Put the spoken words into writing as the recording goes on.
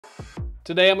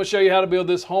Today I'm going to show you how to build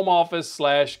this home office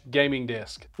 / gaming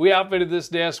desk. We outfitted this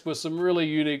desk with some really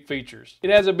unique features. It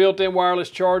has a built-in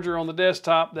wireless charger on the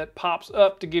desktop that pops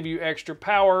up to give you extra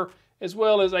power, as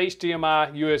well as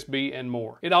HDMI, USB, and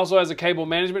more. It also has a cable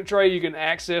management tray you can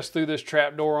access through this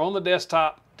trapdoor on the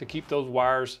desktop to keep those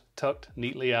wires tucked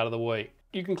neatly out of the way.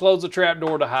 You can close the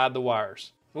trapdoor to hide the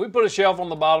wires. We put a shelf on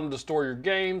the bottom to store your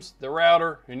games, the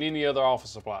router, and any other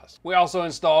office supplies. We also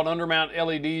installed undermount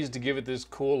LEDs to give it this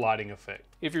cool lighting effect.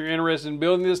 If you're interested in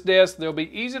building this desk, there'll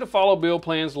be easy to follow build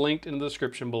plans linked in the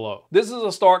description below. This is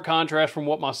a stark contrast from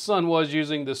what my son was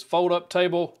using, this fold-up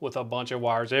table with a bunch of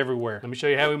wires everywhere. Let me show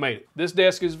you how we made it. This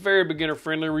desk is very beginner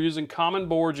friendly. We're using common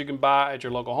boards you can buy at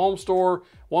your local home store,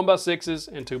 1x6s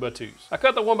and 2x2s. I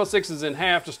cut the 1x6s in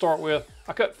half to start with.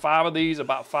 I cut 5 of these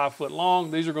about 5 foot long.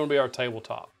 These are going to be our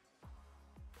tabletop.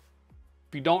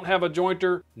 If you don't have a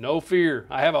jointer, no fear.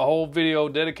 I have a whole video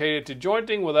dedicated to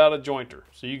jointing without a jointer,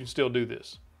 so you can still do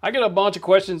this. I get a bunch of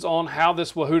questions on how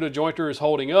this Wahuta jointer is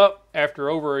holding up. After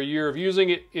over a year of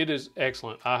using it, it is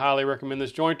excellent. I highly recommend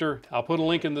this jointer. I'll put a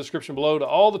link in the description below to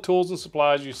all the tools and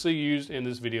supplies you see used in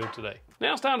this video today.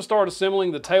 Now it's time to start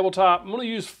assembling the tabletop. I'm going to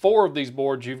use 4 of these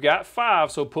boards. You've got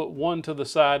 5, so put 1 to the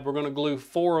side. We're going to glue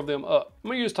 4 of them up. I'm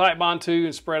going to use Titebond 2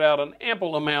 and spread out an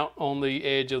ample amount on the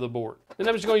edge of the board. Then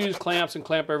I'm just going to use clamps and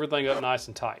clamp everything up nice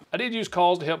and tight. I did use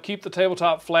cauls to help keep the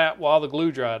tabletop flat while the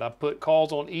glue dried. I put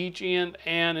cauls on each end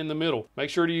and in the middle. Make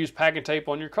sure to use packing tape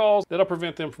on your cauls. That'll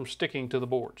prevent them from sticking to the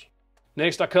boards.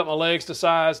 Next, I cut my legs to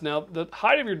size. Now, the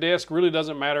height of your desk really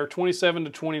doesn't matter. 27 to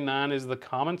 29 is the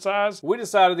common size. We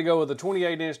decided to go with a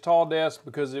 28-inch tall desk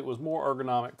because it was more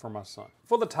ergonomic for my son.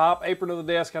 For the top apron of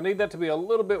the desk, I need that to be a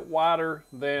little bit wider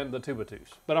than the 2x2s.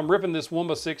 But I'm ripping this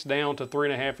 1x6 down to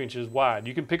 3.5 inches wide.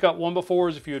 You can pick up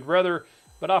 1x4s if you'd rather,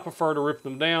 but I prefer to rip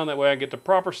them down. That way I get the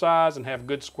proper size and have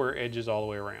good square edges all the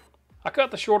way around. I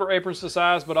cut the shorter aprons to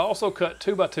size, but I also cut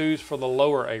 2x2s for the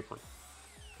lower apron.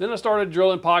 Then I started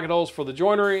drilling pocket holes for the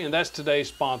joinery, and that's today's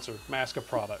sponsor, Masca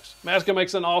Products. Masca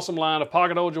makes an awesome line of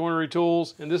pocket hole joinery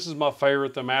tools, and this is my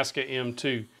favorite, the Masca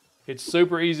M2. It's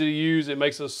super easy to use, it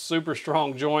makes a super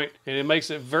strong joint, and it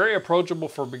makes it very approachable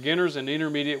for beginners and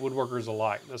intermediate woodworkers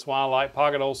alike. That's why I like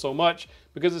pocket holes so much,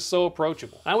 because it's so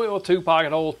approachable. I went with 2 pocket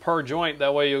holes per joint,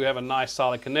 that way you'll have a nice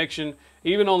solid connection.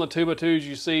 Even on the 2x2s,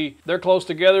 you see they're close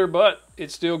together, but it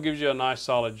still gives you a nice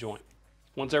solid joint.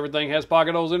 Once everything has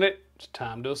pocket holes in it, it's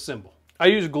time to assemble. I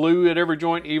use glue at every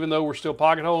joint, even though we're still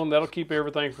pocket holing. That'll keep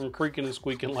everything from creaking and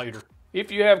squeaking later.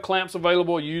 If you have clamps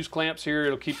available, use clamps here.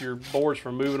 It'll keep your boards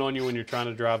from moving on you when you're trying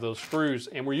to drive those screws.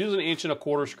 And we're using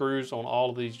 1.25 inch screws on all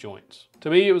of these joints.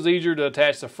 To me, it was easier to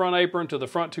attach the front apron to the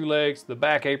front 2 legs, the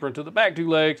back apron to the back 2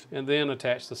 legs, and then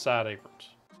attach the side aprons.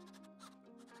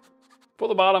 For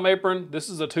the bottom apron, this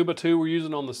is a 2x2 we're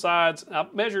using on the sides. I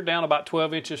measured down about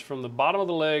 12 inches from the bottom of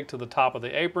the leg to the top of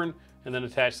the apron, and then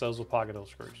attach those with pocket hole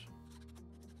screws.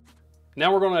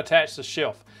 Now we're going to attach the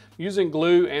shelf. Using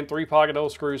glue and 3 pocket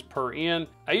hole screws per end.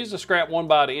 I used a scrap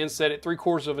 1x to inset it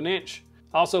 3/4 inch.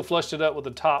 I also flushed it up with the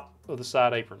top of the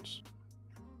side aprons.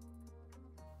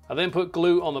 I then put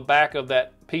glue on the back of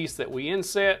that piece that we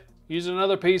inset, using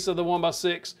another piece of the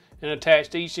 1x6 and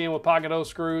attached each end with pocket hole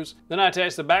screws. Then I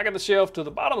attached the back of the shelf to the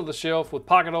bottom of the shelf with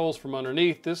pocket holes from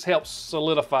underneath. This helps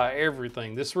solidify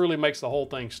everything. This really makes the whole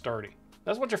thing sturdy.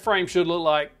 That's what your frame should look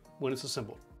like when it's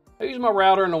assembled. I use my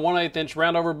router and a 1/8 inch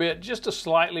round over bit just to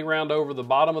slightly round over the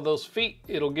bottom of those feet.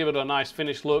 It'll give it a nice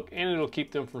finished look and it'll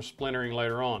keep them from splintering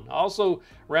later on. I also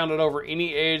rounded over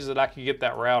any edge that I could get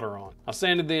that router on. I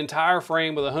sanded the entire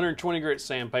frame with 120 grit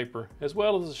sandpaper as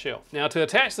well as the shelf. Now to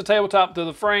attach the tabletop to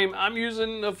the frame, I'm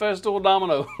using a Festool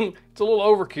domino. It's a little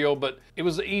overkill, but it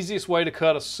was the easiest way to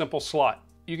cut a simple slot.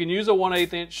 You can use a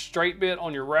 1/8 inch straight bit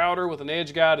on your router with an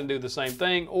edge guide and do the same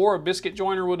thing, or a biscuit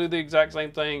joiner will do the exact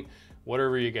same thing,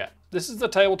 whatever you got. This is the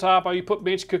tabletop. You put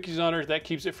bench cookies under it. That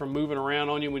keeps it from moving around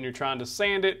on you when you're trying to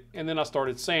sand it. And then I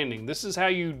started sanding. This is how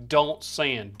you don't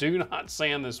sand. Do not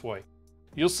sand this way.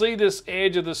 You'll see this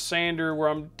edge of the sander where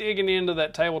I'm digging into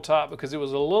that tabletop because it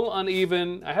was a little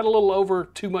uneven. I had a little over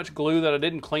too much glue that I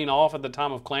didn't clean off at the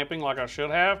time of clamping like I should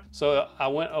have. So I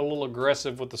went a little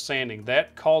aggressive with the sanding.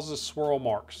 That causes swirl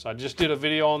marks. I just did a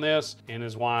video on this, and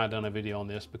is why I done a video on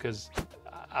this, because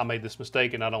I made this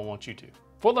mistake and I don't want you to.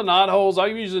 For the knot holes,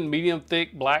 I'm using medium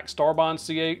thick black Starbond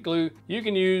C8 glue. You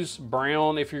can use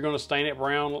brown if you're going to stain it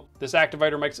brown. This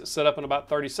activator makes it set up in about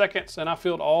 30 seconds, and I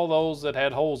filled all those that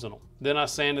had holes in them. Then I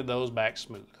sanded those back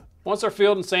smooth. Once they're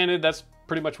filled and sanded, that's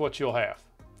pretty much what you'll have.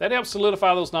 That helps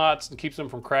solidify those knots and keeps them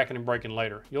from cracking and breaking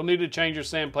later. You'll need to change your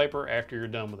sandpaper after you're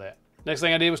done with that. Next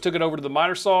thing I did was took it over to the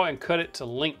miter saw and cut it to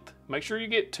length. Make sure you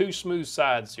get 2 smooth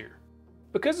sides here.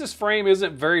 Because this frame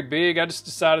isn't very big, I just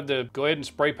decided to go ahead and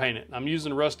spray paint it. I'm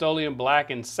using Rust-Oleum black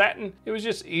and satin. It was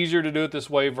just easier to do it this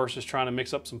way versus trying to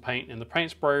mix up some paint in the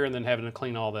paint sprayer and then having to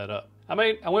clean all that up.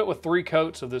 I went with 3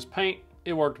 coats of this paint.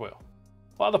 It worked well.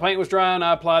 While the paint was drying,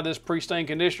 I applied this pre-stain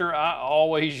conditioner. I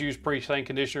always use pre-stain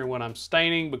conditioner when I'm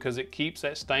staining because it keeps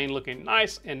that stain looking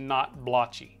nice and not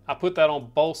blotchy. I put that on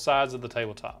both sides of the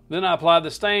tabletop. Then I applied the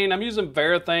stain. I'm using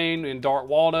Varathane in dark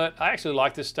walnut. I actually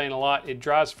like this stain a lot. It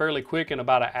dries fairly quick in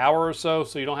about an hour or so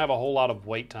you don't have a whole lot of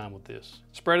wait time with this.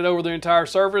 Spread it over the entire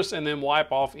surface and then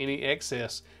wipe off any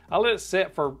excess. I let it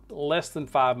set for less than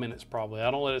 5 minutes probably. I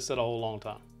don't let it set a whole long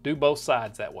time. Do both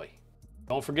sides that way.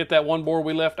 Don't forget that one board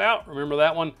we left out. Remember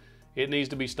that one? It needs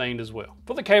to be stained as well.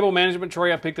 For the cable management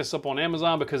tray, I picked this up on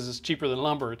Amazon because it's cheaper than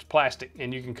lumber. It's plastic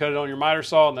and you can cut it on your miter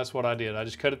saw, and that's what I did. I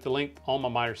just cut it to length on my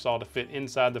miter saw to fit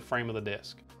inside the frame of the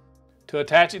desk. To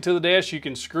attach it to the desk, you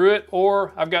can screw it,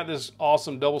 or I've got this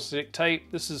awesome double stick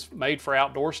tape. This is made for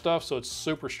outdoor stuff, so it's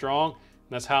super strong,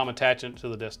 and that's how I'm attaching it to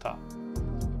the desktop.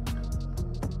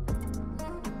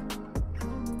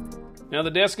 Now the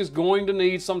desk is going to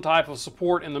need some type of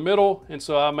support in the middle, and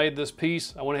so I made this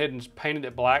piece. I went ahead and painted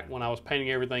it black when I was painting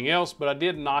everything else, but I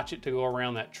did notch it to go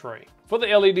around that tray. For the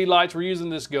LED lights, we're using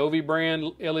this Govee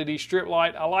brand LED strip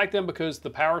light. I like them because the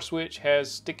power switch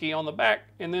has sticky on the back,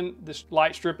 and then this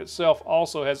light strip itself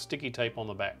also has sticky tape on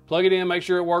the back. Plug it in, make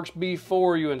sure it works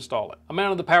before you install it. I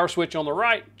mounted the power switch on the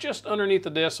right, just underneath the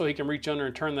desk so he can reach under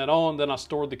and turn that on. Then I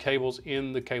stored the cables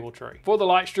in the cable tray. For the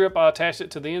light strip, I attached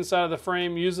it to the inside of the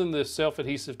frame using this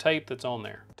self-adhesive tape that's on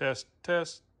there. Test,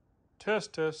 test,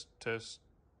 test, test, test.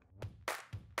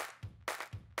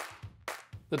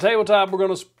 The tabletop, we're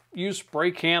going to use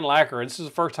spray can lacquer. This is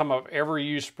the first time I've ever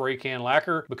used spray can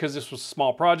lacquer because this was a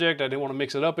small project. I didn't want to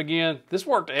mix it up again. This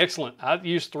worked excellent. I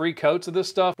used 3 coats of this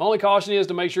stuff. My only caution is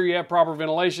to make sure you have proper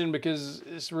ventilation because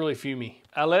it's really fumey.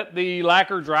 I let the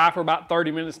lacquer dry for about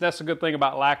 30 minutes. That's a good thing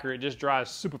about lacquer. It just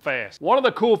dries super fast. One of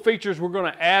the cool features we're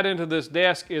going to add into this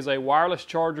desk is a wireless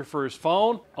charger for his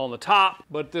phone on the top,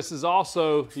 but this is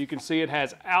also, you can see it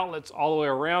has outlets all the way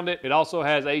around it. It also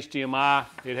has HDMI,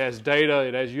 it has data,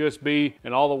 it has USB,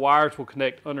 and all the wires will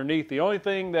connect underneath. The only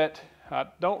thing that I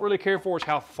don't really care for is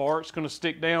how far it's going to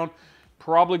stick down.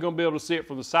 Probably going to be able to see it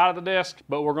from the side of the desk,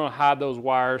 but we're going to hide those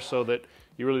wires so that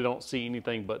you really don't see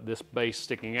anything but this base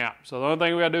sticking out. So the only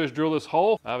thing we gotta do is drill this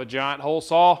hole. I have a giant hole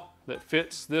saw that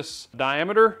fits this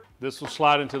diameter. This will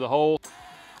slide into the hole.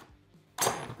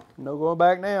 No going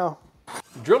back now.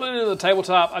 Drilling into the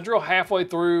tabletop, I drill halfway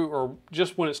through or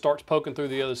just when it starts poking through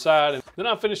the other side, and then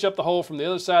I finish up the hole from the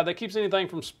other side. That keeps anything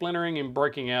from splintering and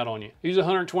breaking out on you. Use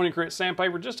 120 grit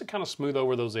sandpaper just to kind of smooth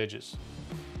over those edges.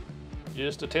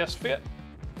 Just a test fit.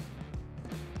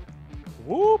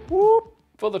 Whoop, whoop.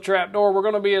 For the trapdoor, we're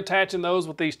going to be attaching those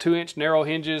with these 2-inch narrow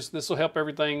hinges. This will help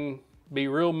everything be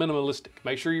real minimalistic.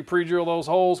 Make sure you pre-drill those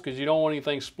holes because you don't want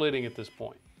anything splitting at this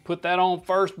point. Put that on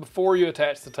first before you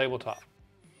attach the tabletop.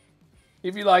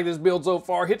 If you like this build so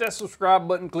far, hit that subscribe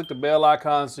button, click the bell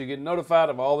icon so you get notified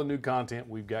of all the new content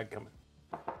we've got coming.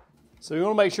 So you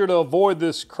want to make sure to avoid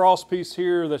this cross piece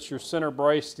here. That's your center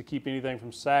brace to keep anything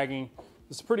from sagging.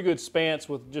 It's a pretty good spanse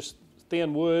with just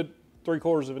thin wood.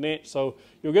 3/4 of an inch, so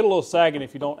you'll get a little sagging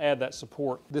if you don't add that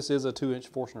support. This is a 2-inch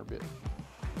Forstner bit.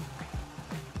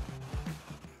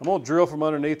 I'm gonna drill from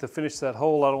underneath to finish that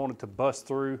hole. I don't want it to bust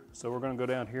through, so we're gonna go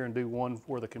down here and do one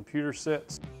where the computer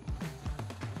sits.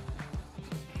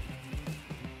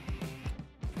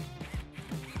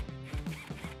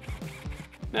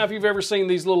 Now, if you've ever seen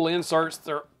these little inserts,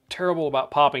 they're terrible about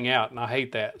popping out, and I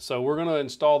hate that. So we're gonna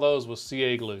install those with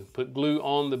CA glue. Put glue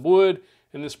on the wood,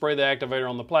 and then spray the activator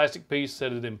on the plastic piece,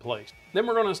 set it in place. Then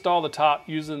we're going to install the top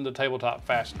using the tabletop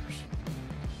fasteners.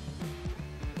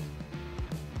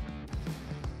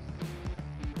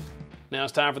 Now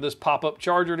it's time for this pop-up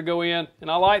charger to go in, and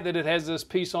I like that it has this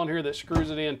piece on here that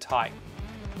screws it in tight.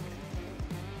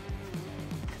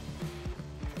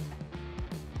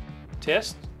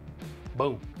 Test,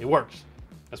 boom, it works.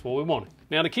 That's what we wanted.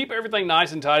 Now to keep everything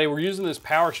nice and tidy, we're using this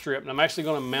power strip, and I'm actually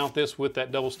going to mount this with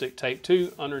that double stick tape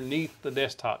too underneath the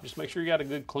desktop. Just make sure you got a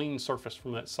good clean surface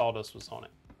from that sawdust that's on it.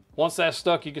 Once that's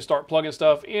stuck, you can start plugging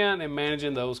stuff in and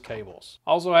managing those cables.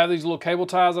 I also have these little cable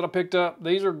ties that I picked up.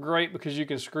 These are great because you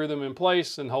can screw them in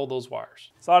place and hold those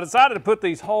wires. So I decided to put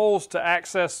these holes to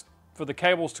access for the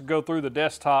cables to go through the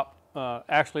desktop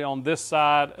actually on this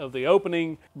side of the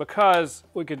opening, because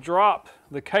we could drop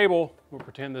the cable. We'll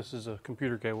pretend this is a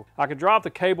computer cable. I could drop the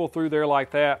cable through there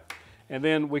like that, and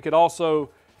then we could also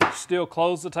still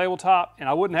close the tabletop, and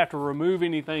I wouldn't have to remove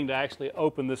anything to actually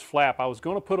open this flap. I was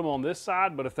going to put them on this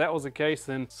side, but if that was the case,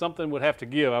 then something would have to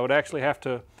give. I would actually have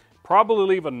to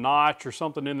Probably leave a notch or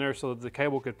something in there so that the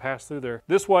cable could pass through there.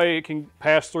 This way it can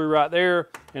pass through right there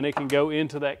and it can go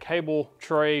into that cable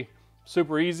tray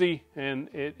super easy, and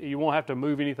you won't have to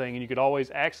move anything, and you could always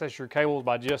access your cables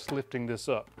by just lifting this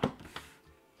up.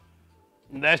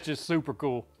 And that's just super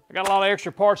cool. I got a lot of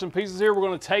extra parts and pieces here. We're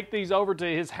going to take these over to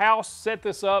his house, set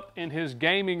this up in his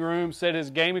gaming room, set his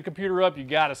gaming computer up. You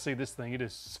got to see this thing. It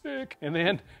is sick. And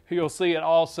then you'll see it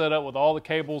all set up with all the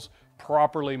cables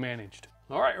properly managed.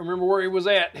 All right, remember where he was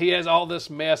at. He has all this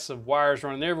mess of wires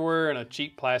running everywhere and a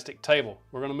cheap plastic table.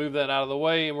 We're going to move that out of the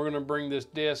way, and we're going to bring this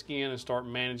desk in and start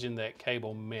managing that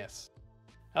cable mess.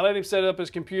 I let him set up his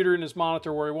computer and his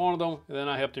monitor where he wanted them, and then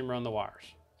I helped him run the wires.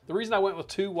 The reason I went with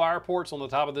 2 wire ports on the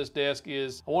top of this desk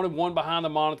is I wanted one behind the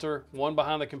monitor, one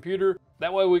behind the computer.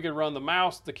 That way we could run the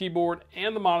mouse, the keyboard,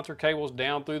 and the monitor cables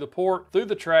down through the port, through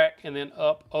the track, and then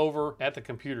up over at the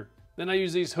computer. Then I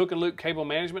use these hook and loop cable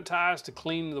management ties to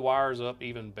clean the wires up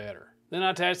even better. Then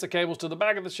I attach the cables to the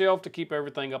back of the shelf to keep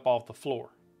everything up off the floor.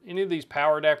 Any of these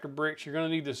power adapter bricks, you're going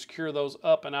to need to secure those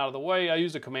up and out of the way. I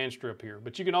use a command strip here,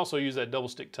 but you can also use that double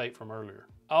stick tape from earlier.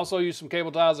 I also use some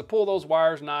cable ties to pull those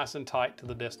wires nice and tight to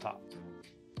the desktop.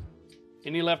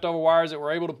 Any leftover wires that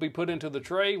were able to be put into the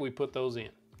tray, we put those in.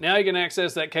 Now you can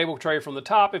access that cable tray from the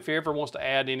top if you ever wants to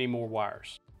add any more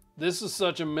wires. This is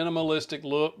such a minimalistic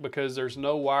look because there's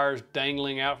no wires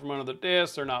dangling out from under the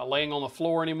desk. They're not laying on the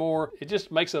floor anymore. It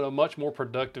just makes it a much more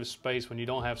productive space when you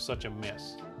don't have such a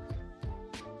mess.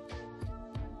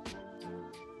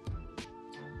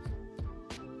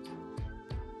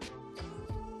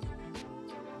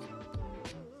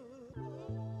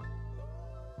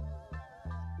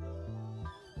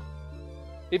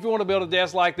 If you want to build a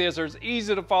desk like this, there's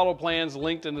easy to follow plans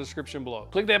linked in the description below.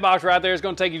 Click that box right there. It's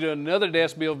going to take you to another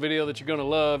desk build video that you're going to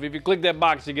love. If you click that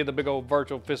box, you get the big old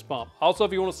virtual fist bump. Also,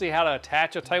 if you want to see how to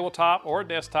attach a tabletop or a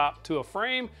desktop to a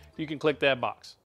frame, you can click that box.